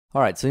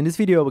Alright, so in this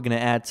video, we're going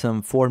to add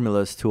some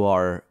formulas to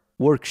our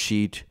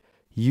worksheet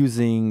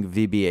using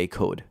VBA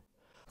code.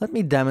 Let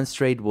me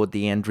demonstrate what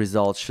the end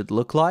result should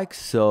look like.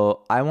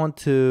 So I want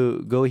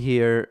to go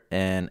here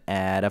and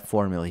add a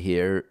formula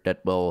here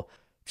that will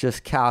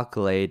just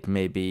calculate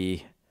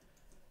maybe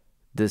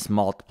this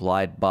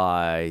multiplied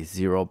by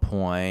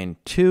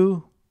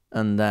 0.2,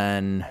 and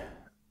then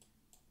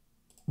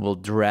we'll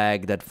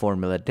drag that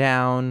formula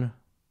down,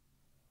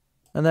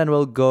 and then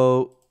we'll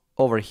go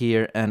over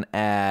here and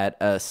add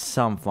a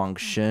sum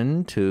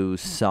function to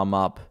sum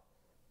up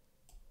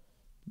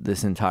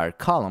this entire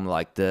column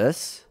like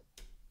this.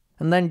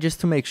 And then just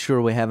to make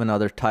sure we have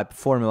another type of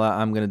formula,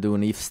 I'm going to do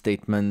an if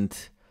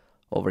statement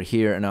over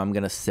here, and I'm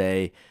going to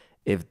say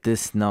if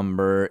this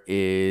number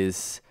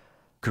is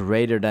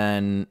greater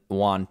than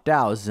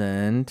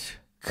 1000,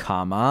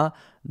 comma,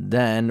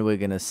 then we're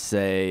going to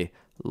say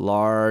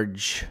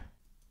large,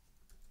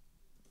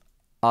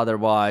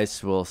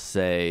 otherwise we'll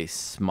say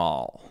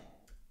small.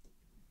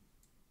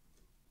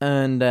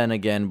 And then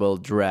again, we'll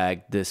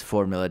drag this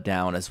formula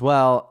down as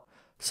well.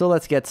 So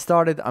let's get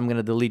started. I'm going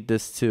to delete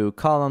these two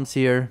columns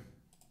here.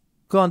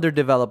 Go under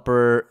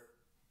developer,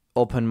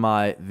 open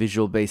my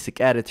Visual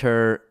Basic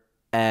editor,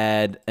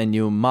 add a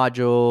new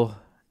module,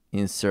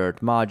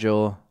 insert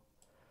module,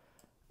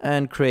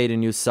 and create a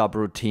new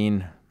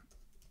subroutine.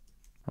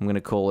 I'm going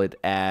to call it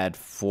add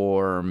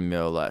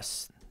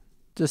formulas.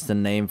 Just a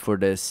name for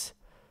this.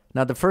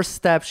 Now the first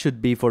step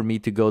should be for me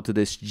to go to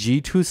this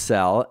G2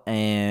 cell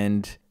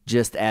and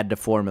just add the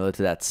formula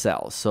to that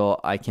cell. So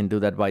I can do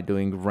that by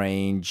doing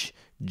range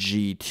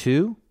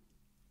G2.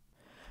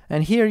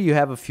 And here you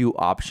have a few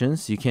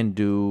options. You can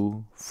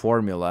do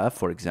formula,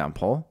 for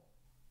example,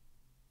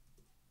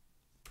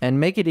 and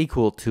make it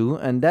equal to,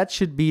 and that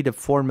should be the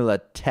formula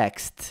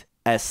text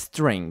as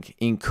string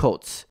in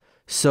quotes.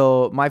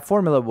 So my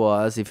formula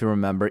was, if you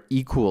remember,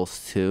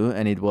 equals to,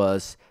 and it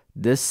was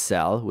this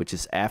cell, which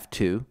is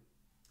F2.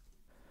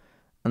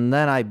 And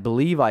then I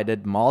believe I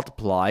did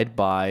multiplied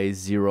by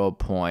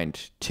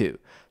 0.2.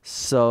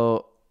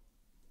 So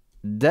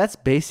that's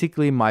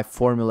basically my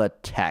formula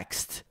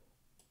text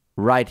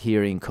right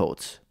here in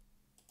quotes.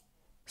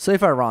 So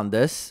if I run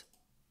this,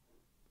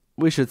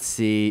 we should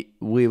see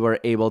we were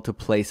able to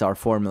place our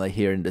formula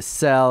here in the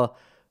cell.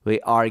 We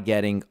are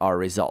getting our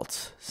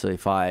results. So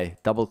if I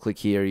double click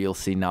here, you'll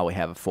see now we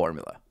have a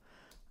formula.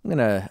 I'm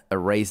gonna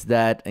erase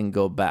that and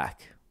go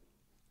back.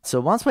 So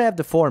once we have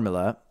the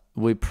formula,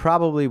 we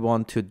probably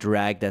want to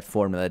drag that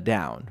formula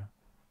down.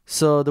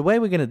 So the way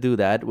we're going to do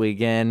that, we're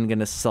again going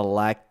to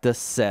select the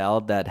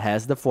cell that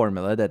has the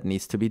formula that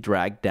needs to be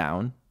dragged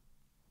down.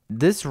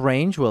 This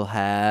range will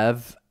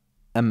have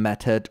a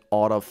method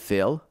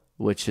Autofill,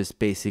 which is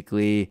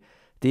basically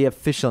the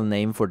official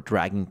name for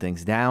dragging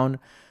things down.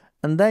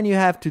 And then you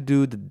have to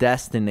do the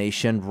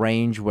destination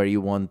range where you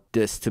want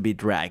this to be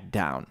dragged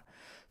down.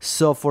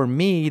 So for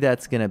me,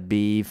 that's going to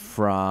be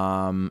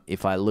from,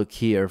 if I look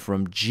here,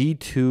 from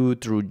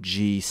G2 through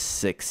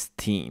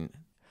G16.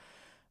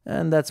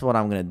 And that's what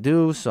I'm going to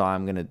do. So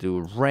I'm going to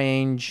do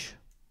range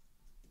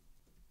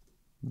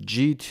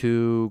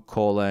G2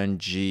 colon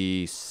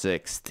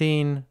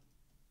G16,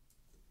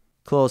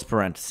 close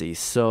parentheses.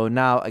 So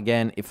now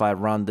again, if I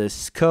run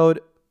this code,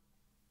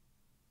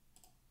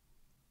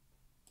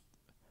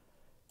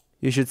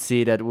 you should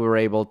see that we were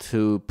able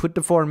to put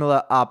the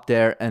formula up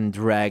there and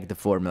drag the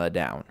formula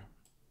down.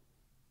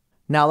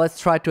 Now let's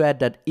try to add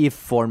that if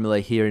formula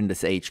here in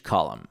this H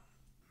column.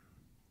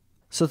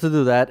 So to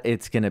do that,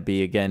 it's going to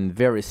be again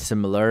very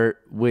similar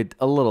with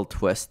a little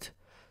twist.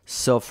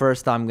 So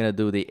first I'm going to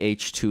do the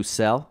H2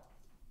 cell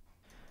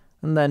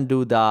and then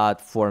do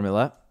that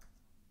formula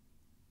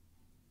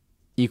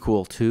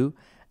equal to,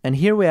 and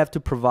here we have to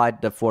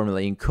provide the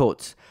formula in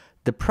quotes.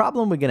 The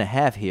problem we're going to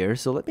have here,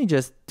 so let me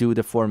just do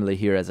the formula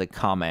here as a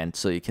comment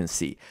so you can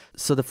see.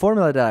 So the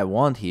formula that I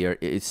want here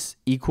is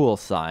equal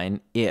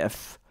sign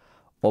if,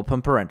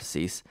 open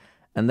parentheses,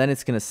 and then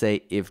it's going to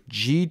say if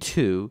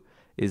G2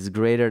 is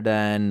greater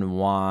than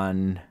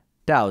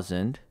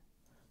 1000,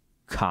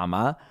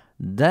 comma,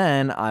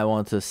 then I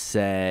want to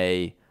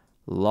say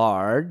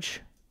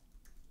large,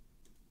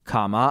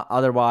 comma,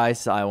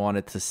 otherwise I want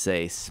it to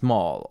say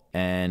small,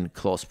 and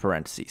close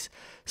parentheses.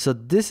 So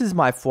this is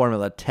my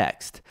formula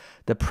text.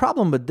 The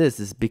problem with this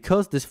is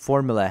because this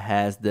formula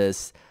has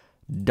this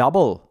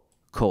double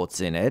quotes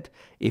in it,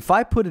 if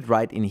I put it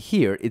right in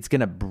here, it's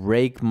going to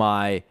break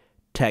my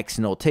text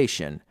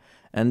notation,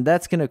 and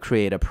that's going to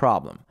create a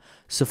problem.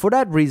 So for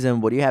that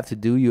reason, what you have to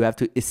do, you have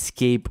to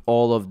escape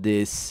all of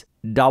this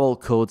double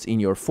quotes in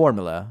your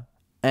formula.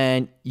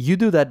 And you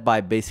do that by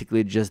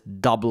basically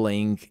just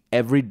doubling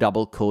every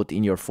double quote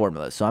in your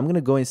formula. So I'm going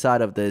to go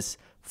inside of this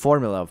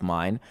formula of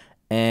mine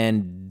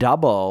and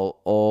double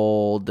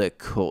all the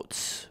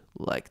quotes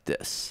like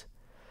this.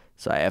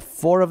 So I have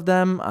 4 of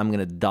them. I'm going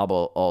to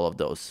double all of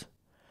those.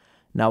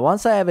 Now,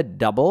 once I have it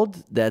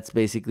doubled, that's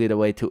basically the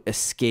way to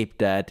escape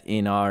that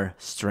in our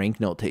string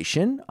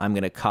notation. I'm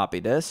going to copy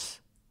this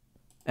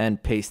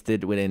and paste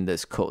it within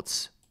this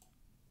quotes.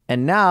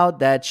 And now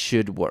that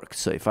should work.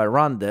 So if I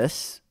run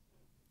this,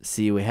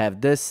 See, we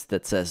have this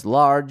that says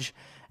large.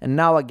 And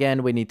now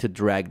again, we need to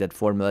drag that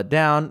formula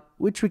down,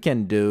 which we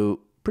can do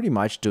pretty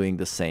much doing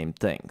the same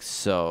thing.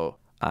 So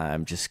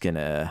I'm just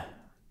gonna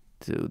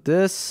do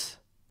this,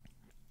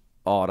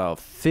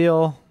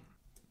 autofill,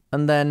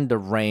 and then the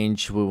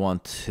range we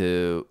want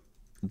to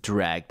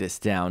drag this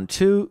down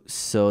to.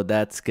 So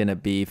that's gonna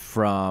be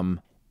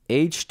from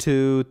age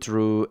 2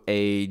 through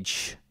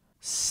age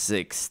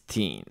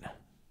 16.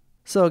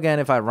 So again,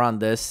 if I run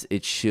this,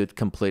 it should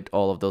complete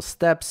all of those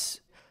steps.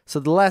 So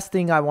the last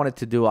thing I wanted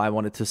to do, I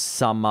wanted to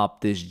sum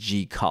up this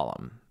G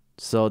column.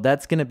 So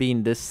that's going to be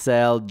in this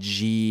cell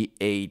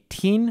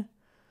G18.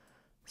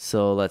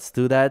 So let's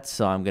do that.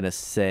 So I'm going to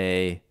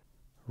say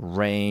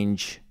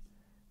range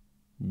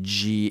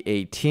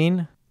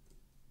G18.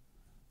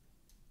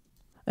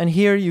 And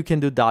here you can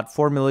do dot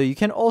formula. You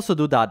can also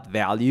do dot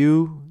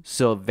value.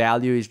 So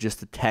value is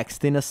just a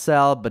text in a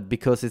cell, but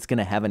because it's going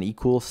to have an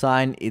equal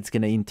sign, it's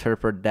going to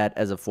interpret that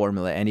as a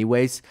formula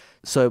anyways.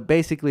 So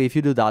basically, if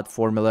you do dot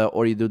formula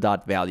or you do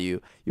dot value,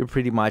 you're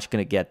pretty much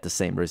going to get the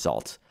same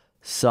result.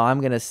 So I'm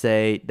going to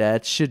say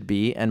that should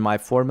be, and my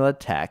formula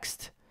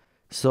text.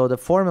 So the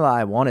formula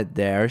I wanted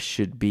there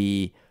should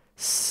be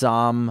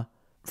sum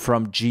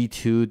from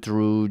G2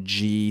 through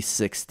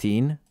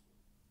G16.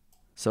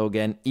 So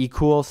again,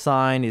 equal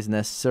sign is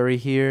necessary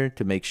here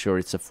to make sure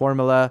it's a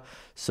formula.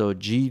 So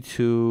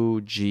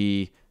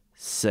G2,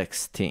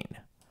 G16.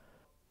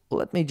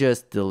 Let me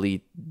just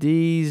delete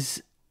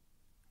these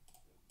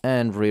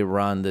and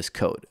rerun this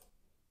code.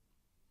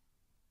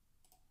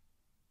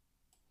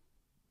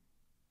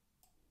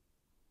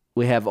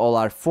 We have all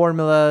our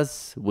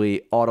formulas,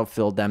 we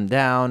autofill them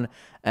down,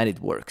 and it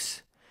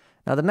works.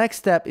 Now the next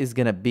step is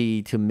going to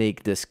be to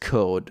make this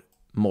code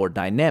more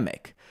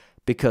dynamic.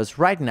 Because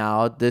right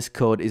now, this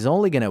code is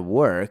only going to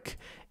work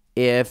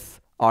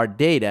if our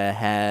data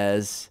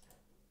has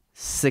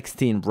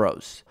 16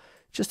 rows.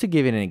 Just to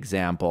give you an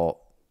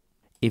example,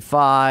 if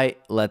I,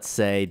 let's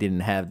say, didn't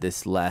have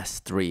this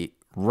last 3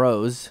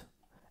 rows,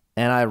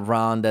 and I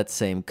run that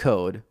same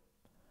code,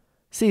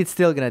 see, it's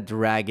still going to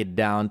drag it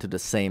down to the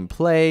same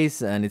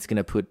place, and it's going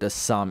to put the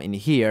sum in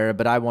here,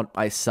 but I want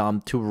my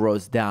sum 2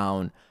 rows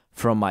down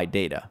from my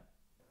data.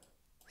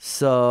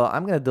 So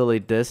I'm going to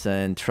delete this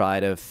and try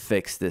to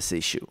fix this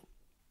issue.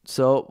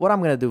 So what I'm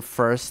going to do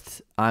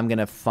first, I'm going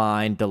to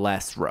find the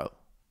last row.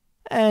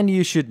 And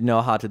you should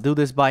know how to do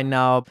this by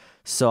now.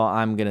 So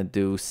I'm going to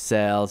do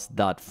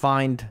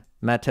cells.find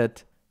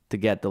method to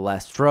get the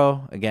last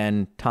row.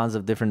 Again, tons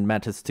of different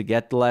methods to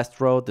get the last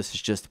row. This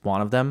is just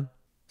one of them.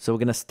 So we're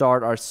going to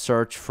start our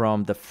search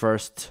from the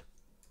first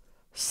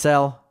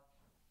cell.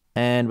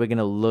 And we're going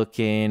to look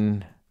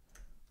in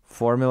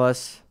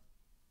formulas.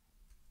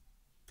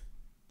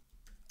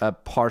 A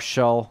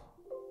partial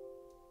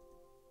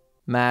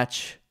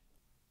match.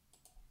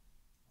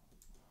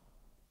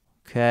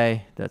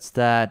 Okay, that's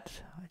that.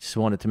 I just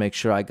wanted to make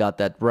sure I got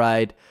that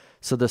right.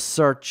 So the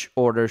search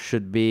order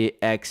should be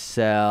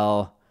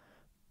Excel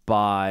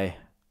by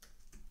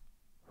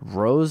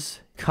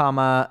rows,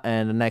 comma,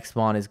 and the next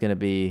one is going to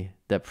be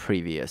the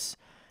previous.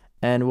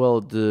 And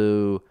we'll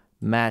do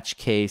match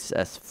case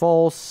as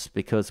false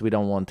because we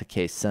don't want a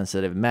case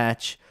sensitive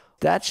match.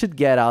 That should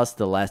get us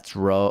the last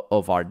row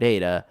of our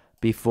data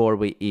before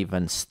we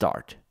even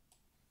start.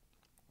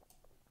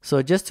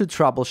 So just to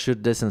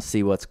troubleshoot this and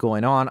see what's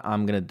going on,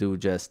 I'm going to do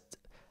just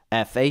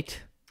F8,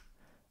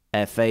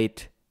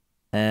 F8,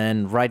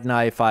 and right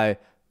now if I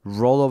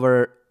roll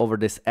over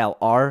this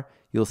LR,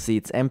 you'll see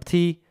it's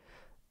empty.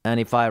 And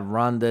if I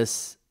run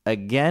this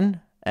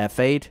again,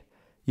 F8,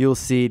 you'll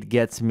see it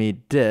gets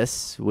me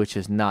this, which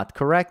is not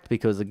correct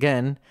because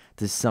again,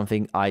 this is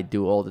something I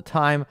do all the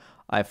time.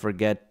 I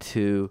forget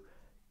to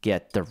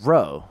get the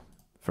row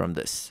from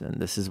this,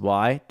 and this is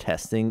why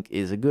testing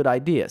is a good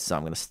idea. So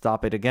I'm going to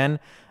stop it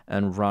again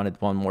and run it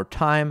one more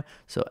time.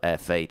 So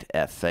F8,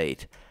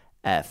 F8,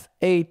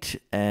 F8,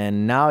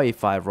 and now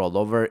if I roll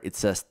over, it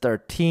says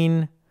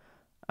 13.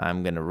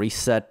 I'm going to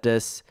reset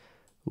this,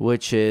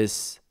 which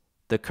is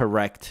the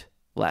correct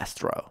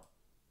last row.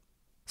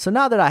 So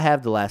now that I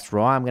have the last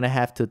row, I'm going to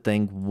have to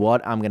think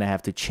what I'm going to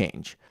have to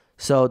change.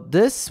 So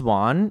this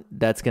one,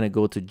 that's going to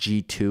go to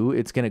G2.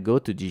 It's going to go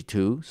to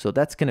G2, so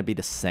that's going to be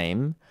the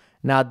same.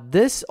 Now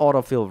this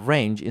autofill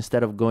range,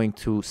 instead of going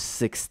to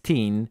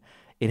 16,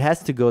 it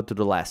has to go to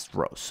the last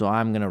row. So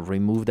I'm going to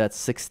remove that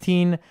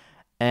 16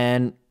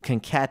 and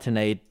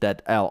concatenate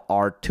that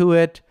LR to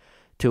it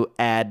to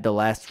add the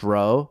last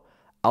row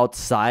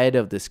outside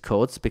of this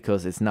quotes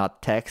because it's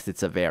not text,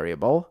 it's a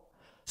variable.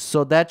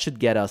 So that should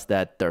get us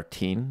that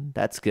 13.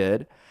 That's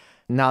good.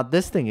 Now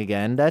this thing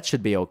again, that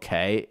should be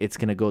okay. It's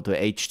going to go to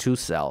H2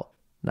 cell.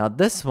 Now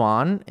this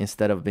one,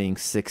 instead of being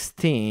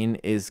 16,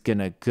 is going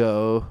to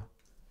go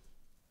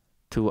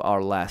to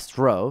our last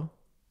row.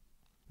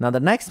 Now the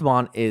next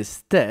one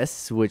is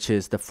this, which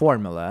is the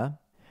formula,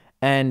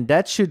 and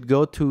that should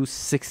go to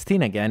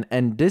 16 again,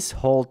 and this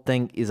whole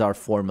thing is our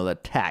formula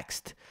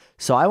text.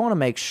 So I want to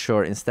make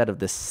sure instead of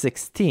the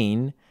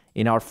 16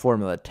 in our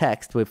formula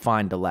text, we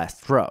find the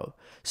last row.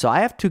 So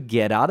I have to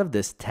get out of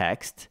this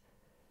text,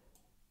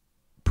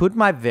 put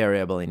my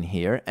variable in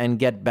here and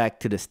get back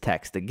to this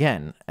text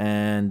again.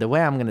 And the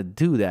way I'm going to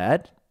do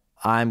that,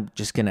 I'm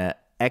just going to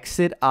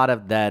exit out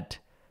of that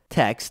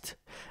text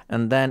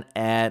and then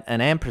add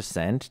an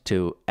ampersand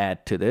to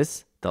add to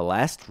this, the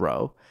last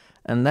row.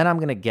 And then I'm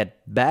going to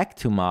get back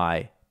to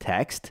my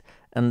text.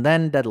 And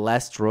then that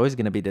last row is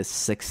going to be the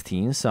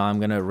 16. So I'm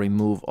going to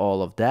remove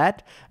all of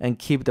that and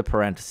keep the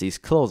parentheses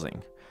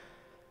closing.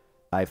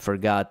 I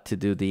forgot to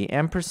do the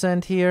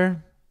ampersand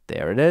here.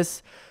 There it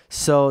is.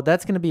 So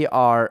that's going to be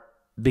our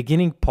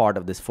beginning part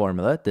of this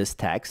formula, this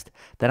text.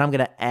 Then I'm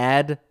going to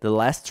add the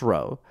last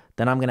row.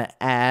 Then I'm going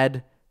to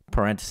add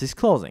parentheses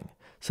closing.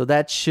 So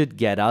that should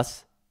get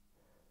us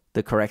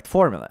the correct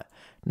formula.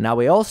 Now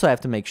we also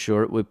have to make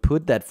sure we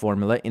put that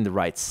formula in the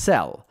right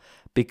cell,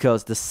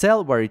 because the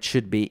cell where it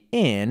should be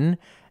in,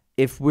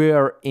 if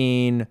we're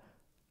in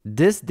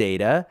this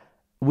data,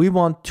 we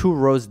want 2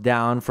 rows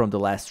down from the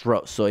last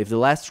row. So if the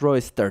last row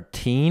is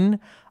 13,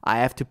 I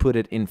have to put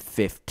it in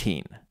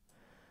 15.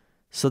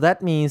 So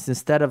that means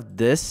instead of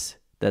this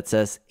that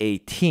says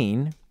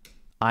 18,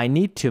 I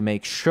need to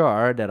make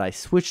sure that I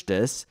switch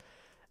this,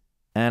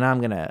 and I'm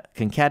going to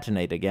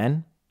concatenate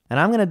again. And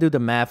I'm going to do the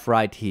math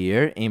right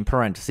here in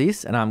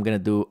parentheses, and I'm going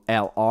to do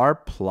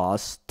LR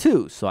plus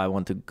 2. So I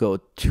want to go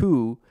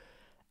 2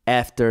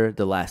 after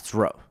the last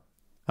row.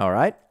 All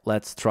right,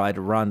 let's try to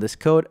run this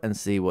code and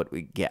see what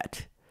we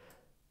get.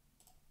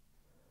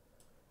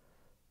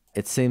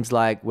 It seems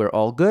like we're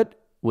all good.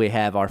 We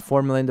have our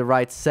formula in the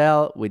right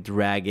cell. We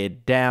drag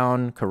it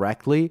down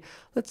correctly.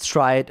 Let's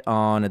try it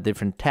on a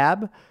different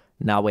tab.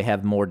 Now we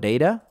have more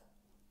data.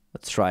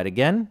 Let's try it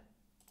again.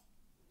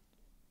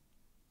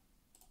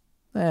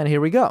 And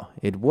here we go.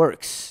 It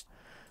works.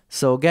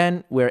 So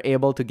again, we're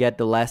able to get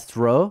the last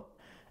row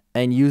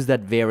and use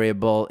that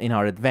variable in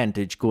our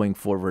advantage going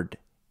forward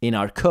in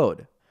our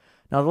code.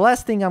 Now, the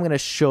last thing I'm going to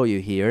show you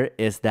here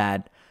is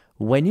that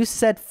when you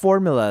set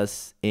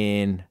formulas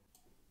in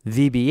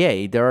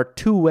VBA, there are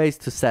 2 ways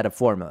to set a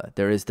formula.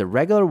 There is the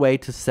regular way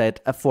to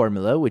set a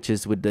formula, which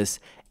is with this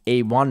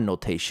A1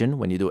 notation,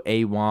 when you do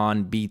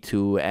A1,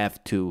 B2,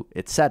 F2,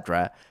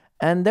 etc.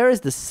 And there is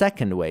the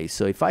second way.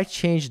 So if I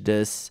change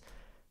this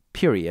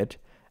period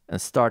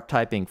and start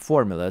typing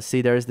formula,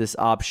 see there's this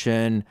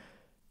option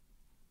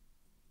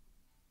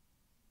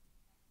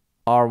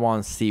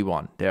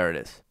R1C1. There it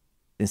is.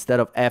 Instead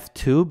of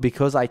F2,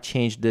 because I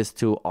changed this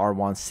to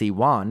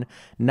R1C1,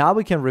 now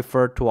we can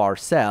refer to our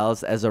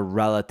cells as a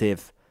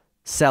relative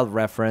cell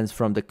reference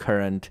from the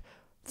current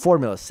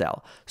formula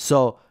cell.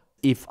 So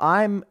if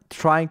I'm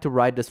trying to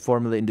write this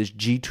formula in this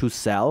G2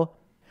 cell,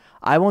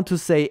 I want to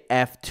say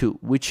F2,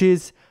 which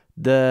is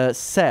the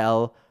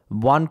cell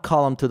 1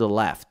 column to the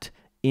left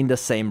in the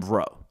same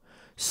row.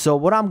 So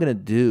what I'm going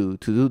to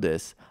do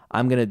this,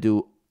 I'm going to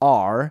do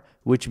R,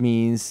 which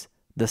means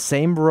the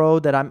same row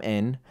that I'm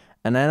in,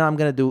 and then I'm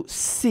going to do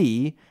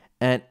C,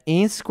 and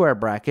in square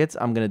brackets,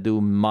 I'm going to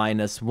do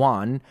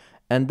 -1,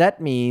 and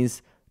that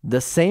means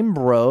the same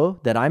row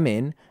that I'm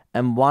in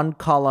and 1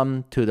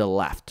 column to the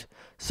left.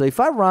 So if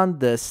I run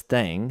this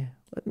thing,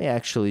 let me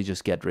actually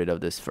just get rid of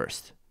this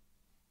first.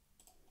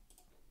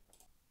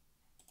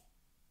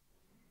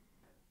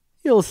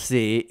 You'll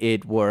see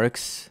it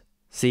works.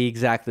 See,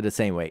 exactly the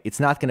same way. It's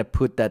not going to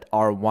put that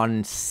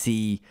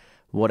R1C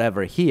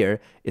whatever here.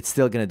 It's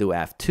still going to do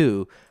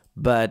F2.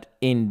 But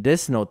in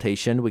this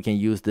notation, we can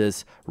use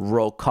this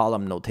row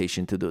column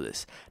notation to do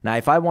this. Now,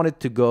 if I wanted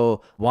to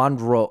go 1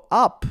 row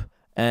up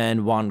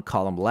and 1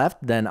 column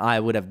left, then I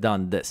would have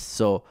done this.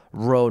 So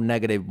row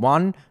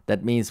 -1,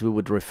 that means we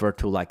would refer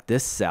to like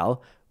this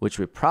cell, which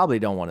we probably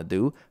don't want to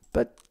do.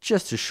 But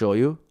just to show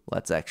you,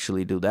 let's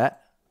actually do that.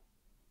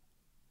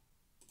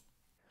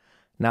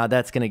 Now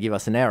that's going to give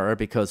us an error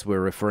because we're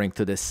referring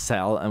to this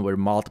cell and we're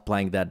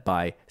multiplying that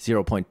by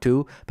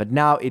 0.2. But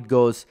now it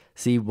goes,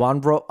 see, 1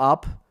 row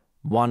up,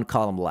 1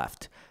 column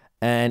left.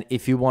 And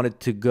if you wanted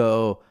to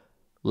go,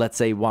 let's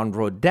say 1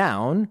 row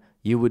down,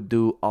 you would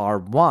do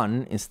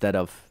R1 instead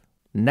of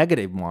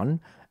 -1.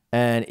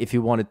 And if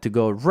you wanted to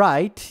go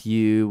right,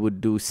 you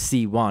would do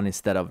C1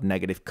 instead of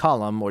negative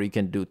column, or you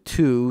can do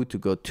 2 to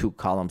go 2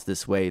 columns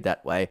this way,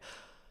 that way.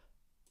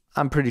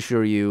 I'm pretty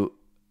sure you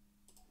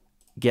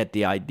get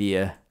the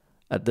idea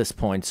at this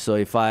point. So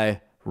if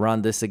I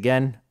run this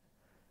again,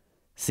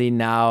 see,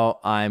 now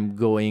I'm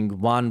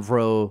going 1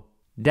 row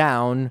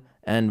down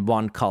and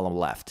 1 column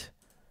left.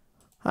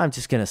 I'm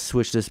just going to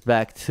switch this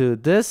back to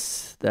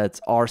this.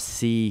 That's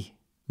RC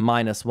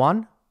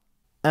 -1.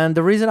 And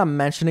the reason I'm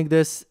mentioning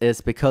this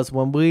is because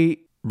when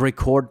we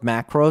record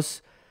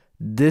macros,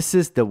 this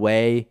is the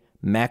way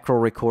Macro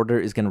Recorder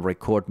is going to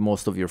record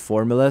most of your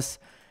formulas.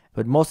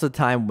 But most of the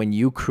time when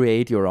you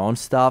create your own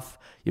stuff,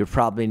 you're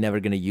probably never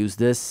going to use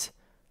this.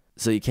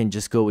 So you can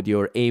just go with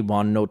your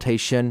A1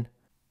 notation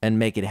and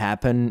make it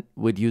happen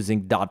with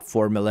using dot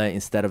formula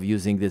instead of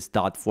using this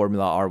dot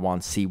formula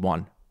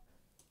R1C1.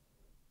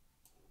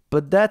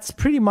 But that's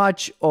pretty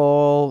much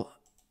all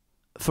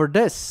for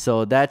this.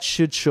 So that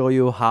should show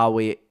you how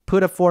we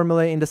put a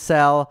formula in the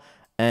cell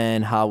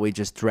and how we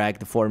just drag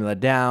the formula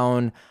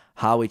down,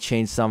 how we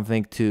change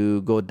something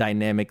to go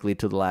dynamically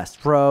to the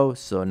last row.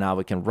 So now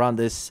we can run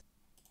this.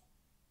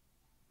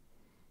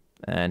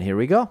 And here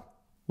we go.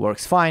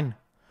 Works fine.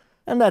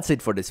 And that's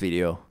it for this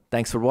video.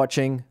 Thanks for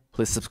watching.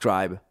 Please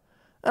subscribe,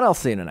 and I'll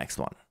see you in the next one.